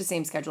pretty much the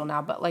same schedule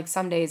now, but like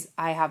some days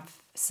I have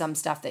some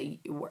stuff that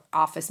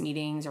office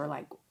meetings or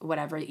like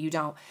whatever that you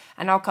don't,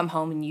 and I'll come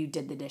home and you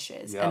did the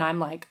dishes and I'm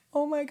like,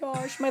 oh my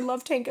gosh, my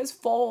love tank is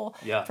full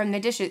from the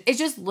dishes. It's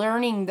just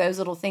learning those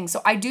little things.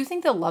 So I do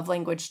think the love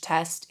language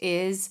test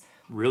is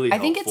really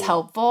helpful. I think it's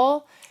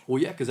helpful.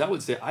 Well, yeah, because I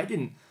would say I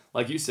didn't,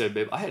 like you said,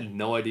 babe, I had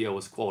no idea it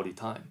was quality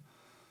time.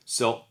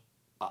 So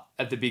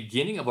at the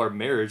beginning of our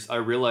marriage, I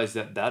realized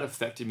that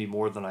affected me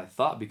more than I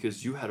thought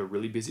because you had a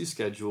really busy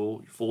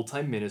schedule,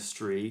 full-time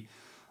ministry.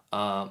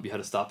 You had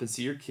to stop and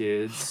see your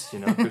kids,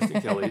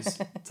 Kristen Kelly's,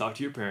 talk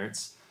to your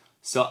parents.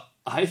 So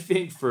I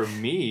think for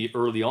me,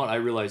 early on, I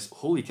realized,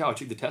 holy cow, I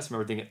took the test and I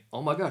remember thinking,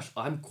 oh my gosh,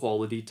 I'm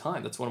quality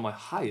time. That's one of my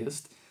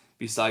highest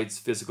besides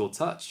physical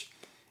touch.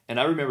 And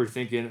I remember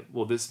thinking,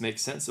 well, this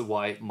makes sense of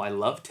why my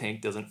love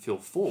tank doesn't feel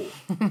full.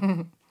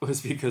 It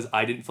was because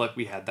I didn't feel like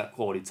we had that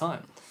quality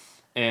time.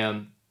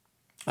 And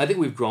I think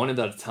we've grown in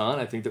that a ton.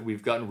 I think that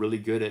we've gotten really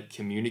good at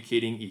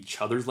communicating each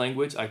other's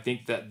language. I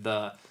think that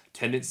the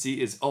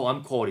tendency is,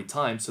 I'm quality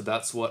time, so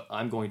that's what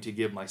I'm going to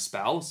give my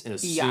spouse and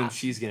assume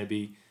she's going to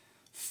be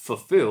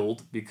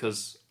fulfilled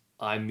because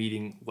I'm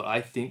meeting what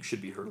I think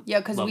should be her love language. Yeah,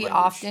 because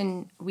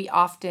we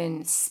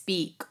often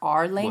speak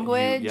our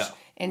language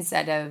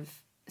instead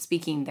of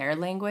speaking their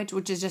language,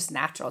 which is just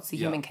natural. It's the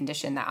human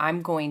condition that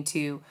I'm going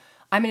to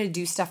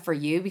do stuff for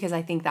you because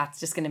I think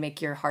that's just going to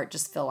make your heart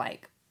just feel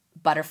like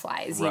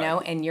butterflies,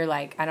 and you're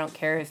like, I don't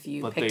care if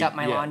you picked up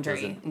my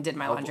laundry and did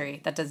my laundry.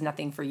 That does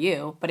nothing for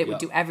you, but it would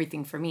do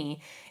everything for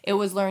me. It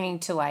was learning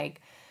to like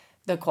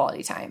the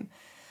quality time.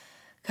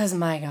 Because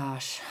my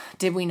gosh,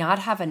 did we not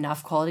have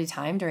enough quality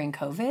time during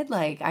COVID?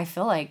 Like, I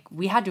feel like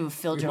we had to have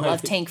filled your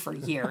love tank for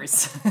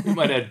years. We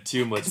might have had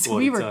too much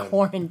quality time. We were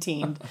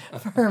quarantined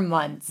for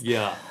months.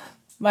 Yeah.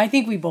 I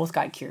think we both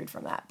got cured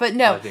from that. But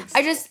no,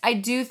 I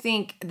do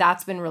think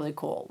that's been really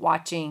cool,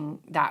 watching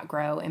that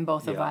grow in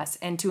both of us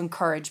and to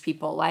encourage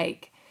people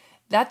like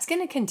that's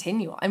going to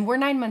continue. And we're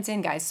 9 months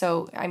in, guys.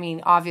 So, I mean,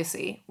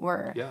 obviously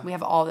we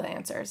have all the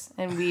answers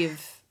and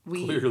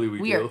clearly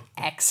we are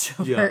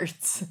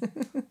extroverts.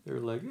 Yeah.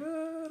 They're like,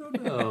 I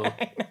don't know.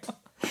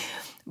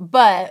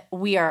 But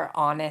we are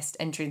honest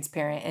and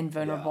transparent and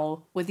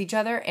vulnerable with each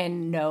other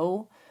and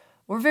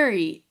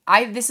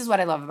this is what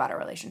I love about our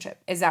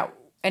relationship is that,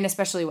 and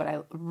especially what I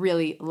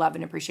really love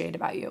and appreciate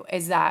about you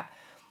is that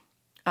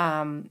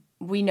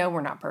we know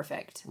we're not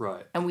perfect.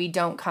 Right. And we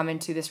don't come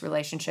into this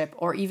relationship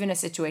or even a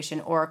situation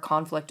or a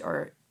conflict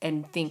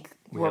and think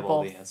we're both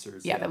all the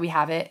answers. That we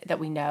have it, that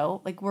we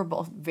know. Like we're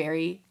both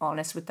very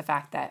honest with the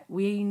fact that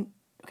we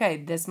okay,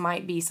 this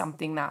might be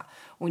something that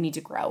we need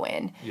to grow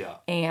in. Yeah.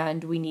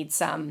 And we need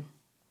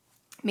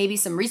maybe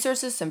some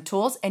resources, some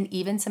tools, and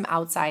even some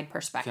outside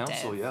perspective.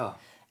 Counsel, yeah.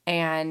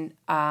 And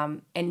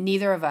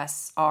neither of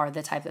us are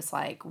the type that's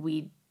like,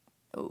 we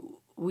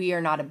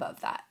are not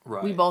above that.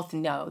 Right. We both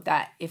know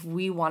that if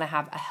we want to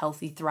have a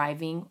healthy,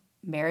 thriving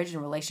marriage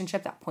and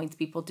relationship that points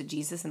people to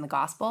Jesus and the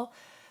gospel,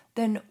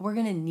 then we're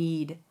going to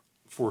need...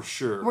 For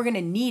sure. We're going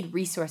to need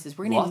resources.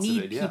 We're going to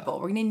need people.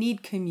 Yeah. We're going to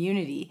need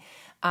community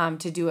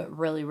to do it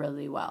really,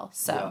 really well.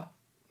 So, yeah,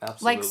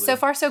 absolutely. Like, so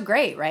far, so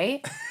great,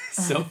 right?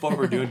 So far,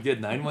 we're doing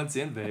good. 9 months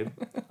in, babe.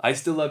 I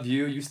still love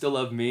you. You still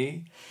love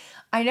me.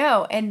 I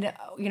know. And,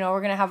 we're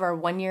going to have our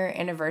 1-year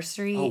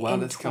anniversary in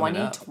that's coming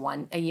up.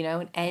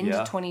 2020, end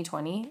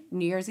 2020,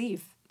 New Year's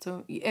Eve.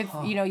 So,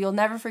 you'll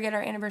never forget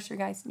our anniversary,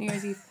 guys. New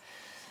Year's Eve.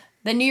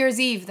 The New Year's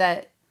Eve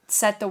that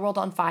set the world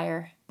on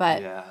fire.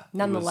 But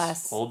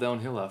nonetheless. It was all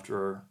downhill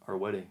after our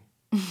wedding.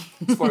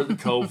 As far as the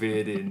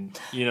COVID and,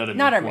 you know what I mean?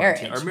 Not our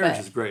marriage. Our marriage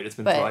is great. It's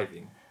been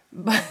thriving.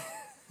 But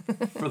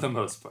for the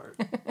most part.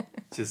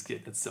 Just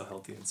kidding. It's so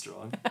healthy and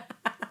strong.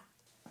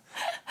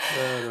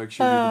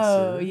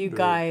 You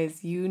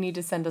guys, you need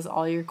to send us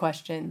all your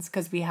questions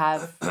because we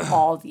have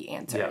all the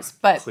answers.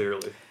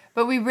 Clearly.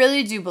 But we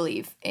really do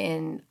believe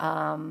in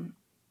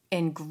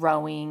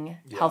growing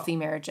healthy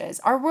marriages.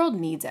 Our world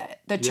needs it.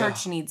 The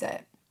church needs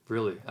it.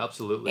 Really,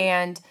 absolutely.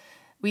 And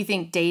we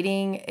think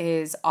dating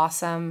is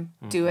awesome.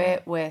 Do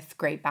it with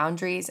great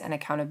boundaries and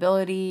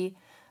accountability.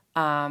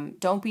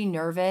 Don't be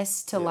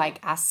nervous to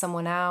ask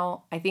someone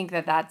out. I think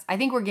I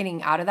think we're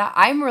getting out of that.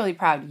 I'm really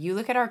proud. You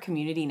look at our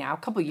community now. A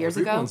couple years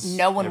ago,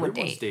 no one would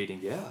date.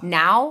 Dating, yeah.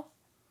 Now,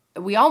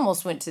 we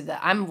almost went to the.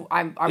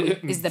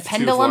 Is the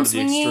pendulum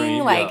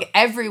swinging? Extreme,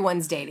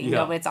 everyone's dating.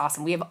 Yeah. No, it's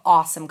awesome. We have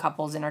awesome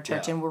couples in our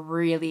church, and we're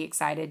really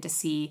excited to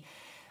see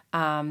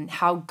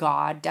how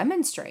God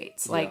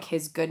demonstrates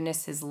His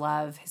goodness, His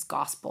love, His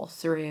gospel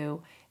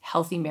through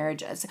healthy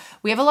marriages.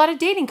 We have a lot of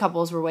dating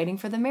couples. We're waiting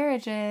for the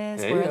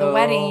marriages. Where are the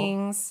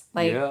weddings?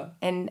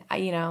 And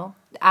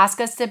ask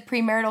us to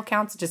premarital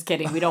counsel. Just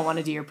kidding. We don't want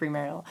to do your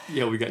premarital.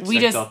 Yeah, we got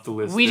checked off the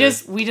list. We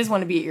just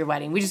want to be at your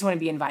wedding. We just want to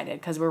be invited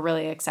because we're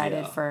really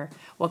excited for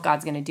what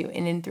God's going to do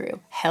in and through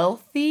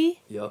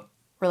healthy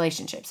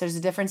relationships. There's a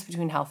difference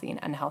between healthy and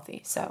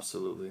unhealthy. So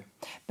absolutely.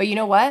 But you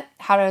know what?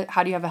 How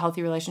do you have a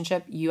healthy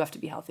relationship? You have to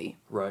be healthy.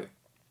 Right.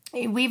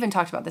 We even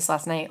talked about this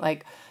last night.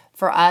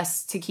 For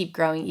us to keep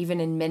growing, even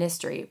in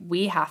ministry,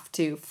 you have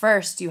to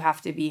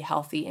be a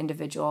healthy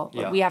individual.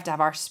 Yeah. We have to have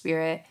our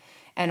spirit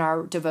and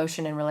our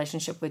devotion and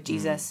relationship with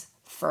Jesus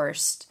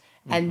first.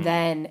 And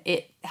then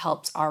it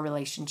helps our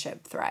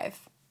relationship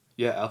thrive.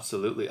 Yeah,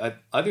 absolutely. I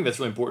think that's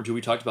really important too.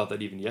 We talked about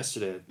that even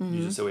yesterday.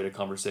 You just said we had a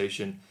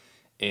conversation.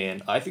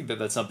 And I think that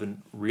that's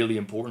something really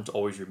important to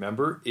always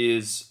remember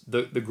is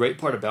the great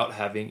part about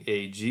having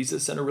a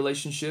Jesus-centered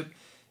relationship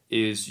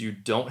is you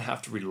don't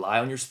have to rely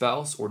on your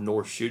spouse, or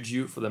nor should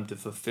you, for them to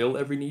fulfill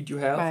every need you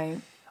have.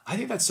 Right. I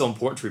think that's so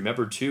important to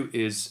remember too,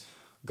 is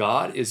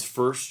God is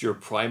first your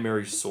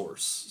primary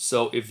source.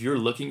 So if you're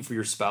looking for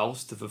your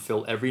spouse to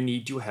fulfill every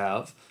need you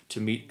have, to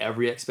meet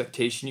every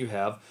expectation you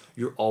have,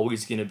 you're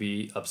always going to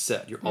be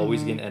upset. You're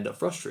always going to end up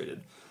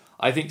frustrated.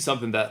 I think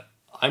something that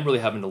I'm really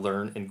having to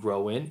learn and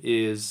grow in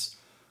is,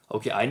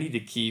 okay, I need to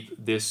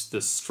keep the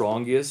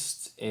strongest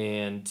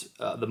and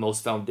the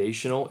most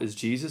foundational is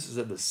Jesus is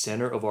at the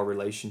center of our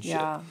relationship.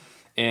 Yeah.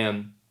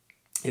 And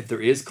if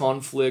there is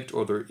conflict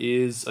or there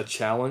is a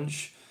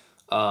challenge,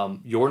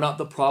 you're not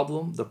the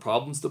problem. The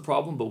problem's the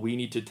problem, but we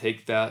need to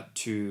take that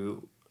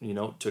to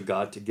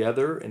God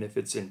together. And if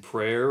it's in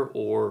prayer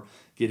or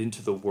get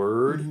into the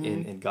Word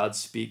and God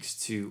speaks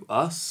to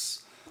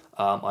us,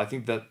 I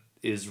think that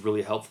is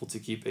really helpful to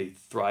keep a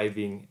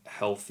thriving,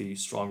 healthy,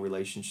 strong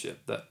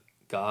relationship that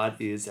God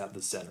is at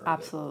the center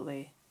Absolutely.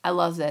 Of it. I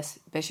love this.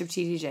 Bishop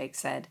T.D. Jakes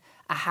said,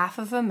 a half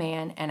of a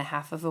man and a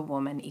half of a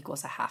woman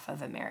equals a half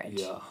of a marriage.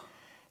 Yeah.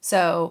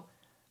 So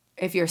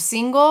if you're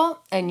single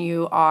and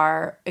you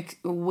are,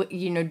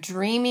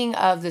 dreaming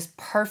of this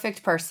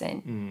perfect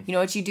person, you know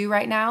what you do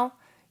right now?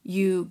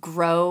 You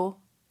grow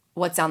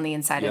what's on the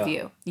inside of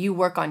you. You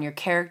work on your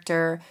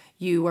character.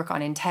 You work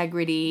on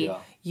integrity. Yeah.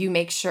 You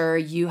make sure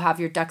you have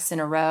your ducks in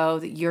a row,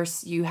 that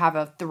you have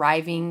a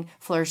thriving,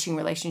 flourishing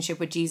relationship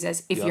with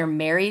Jesus. If you're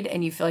married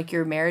and you feel like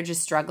your marriage is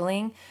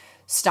struggling,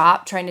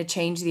 stop trying to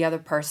change the other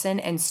person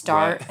and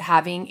start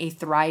having a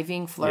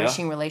thriving,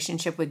 flourishing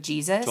relationship with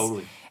Jesus.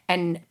 Totally.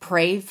 And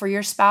pray for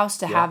your spouse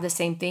to have the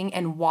same thing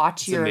and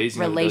watch your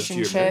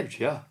relationship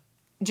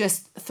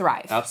just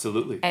thrive.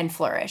 Absolutely. And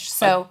flourish.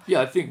 So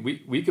I think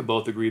we could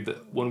both agree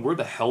that when we're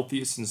the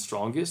healthiest and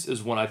strongest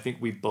is when I think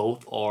we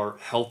both are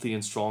healthy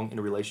and strong in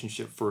a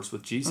relationship first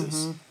with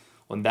Jesus.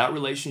 When that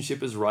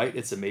relationship is right,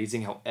 it's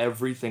amazing how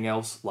everything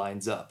else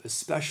lines up,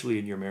 especially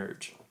in your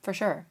marriage. For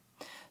sure.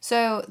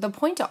 So the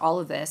point to all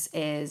of this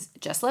is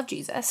just love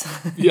Jesus.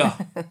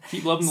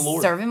 Keep loving the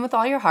Lord. Serve Him with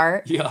all your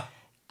heart. Yeah.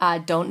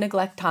 Don't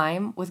neglect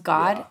time with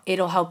God.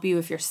 It'll help you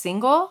if you're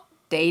single,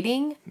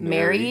 dating,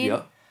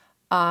 married.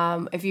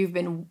 If you've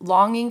been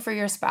longing for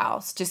your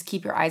spouse, just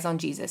keep your eyes on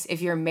Jesus.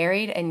 If you're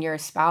married and your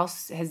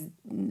spouse does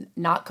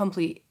not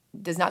complete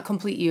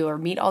you or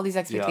meet all these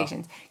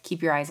expectations,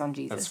 keep your eyes on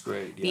Jesus. That's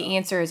great. Yeah. The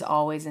answer is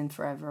always and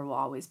forever will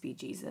always be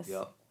Jesus.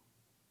 Yep.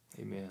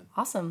 Amen.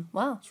 Awesome.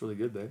 Well, it's really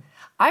good, babe.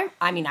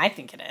 I mean, I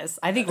think it is.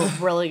 I think we're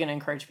really going to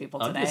encourage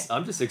people today.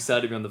 I'm just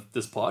excited to be on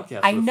this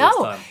podcast. I know.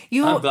 The first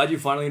time. I'm glad you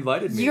finally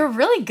invited me. You're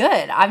really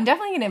good. I'm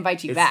definitely going to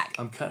invite you back.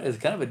 It's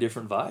kind of a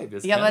different vibe.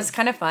 It's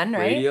kind of fun,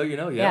 right?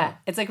 Radio, Yeah.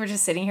 It's like we're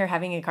just sitting here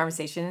having a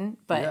conversation,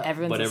 but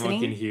everyone's listening.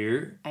 Everyone can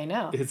hear. I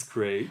know. It's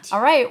great.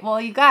 All right. Well,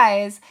 you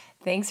guys,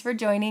 thanks for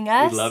joining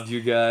us. We love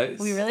you guys.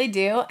 We really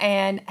do.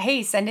 And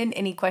hey, send in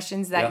any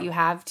questions that you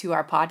have to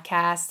our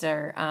podcast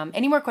or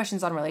any more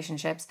questions on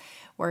relationships.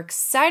 We're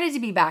excited to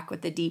be back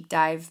with the Deep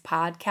Dive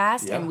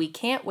podcast, and we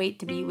can't wait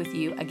to be with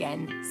you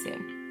again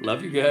soon.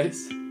 Love you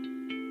guys.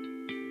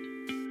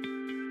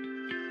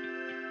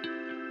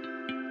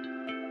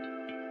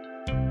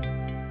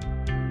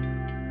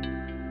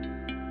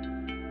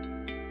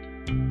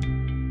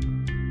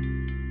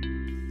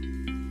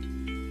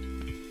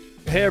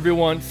 Hey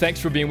everyone, thanks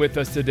for being with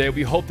us today.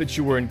 We hope that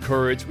you were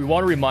encouraged. We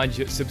want to remind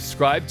you,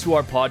 subscribe to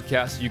our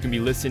podcast so you can be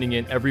listening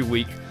in every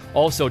week.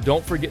 Also,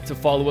 don't forget to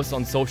follow us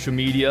on social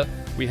media.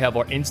 We have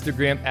our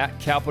Instagram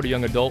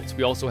 @CapitalYoungAdults.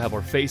 We also have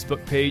our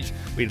Facebook page.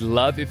 We'd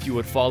love if you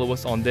would follow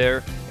us on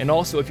there. And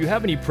also, if you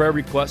have any prayer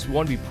requests, we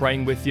want to be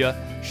praying with you.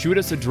 Shoot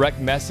us a direct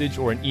message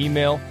or an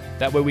email.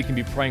 That way we can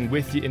be praying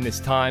with you in this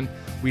time.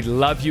 We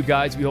love you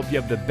guys. We hope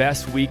you have the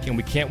best week, and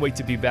we can't wait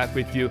to be back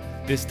with you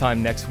this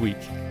time next week.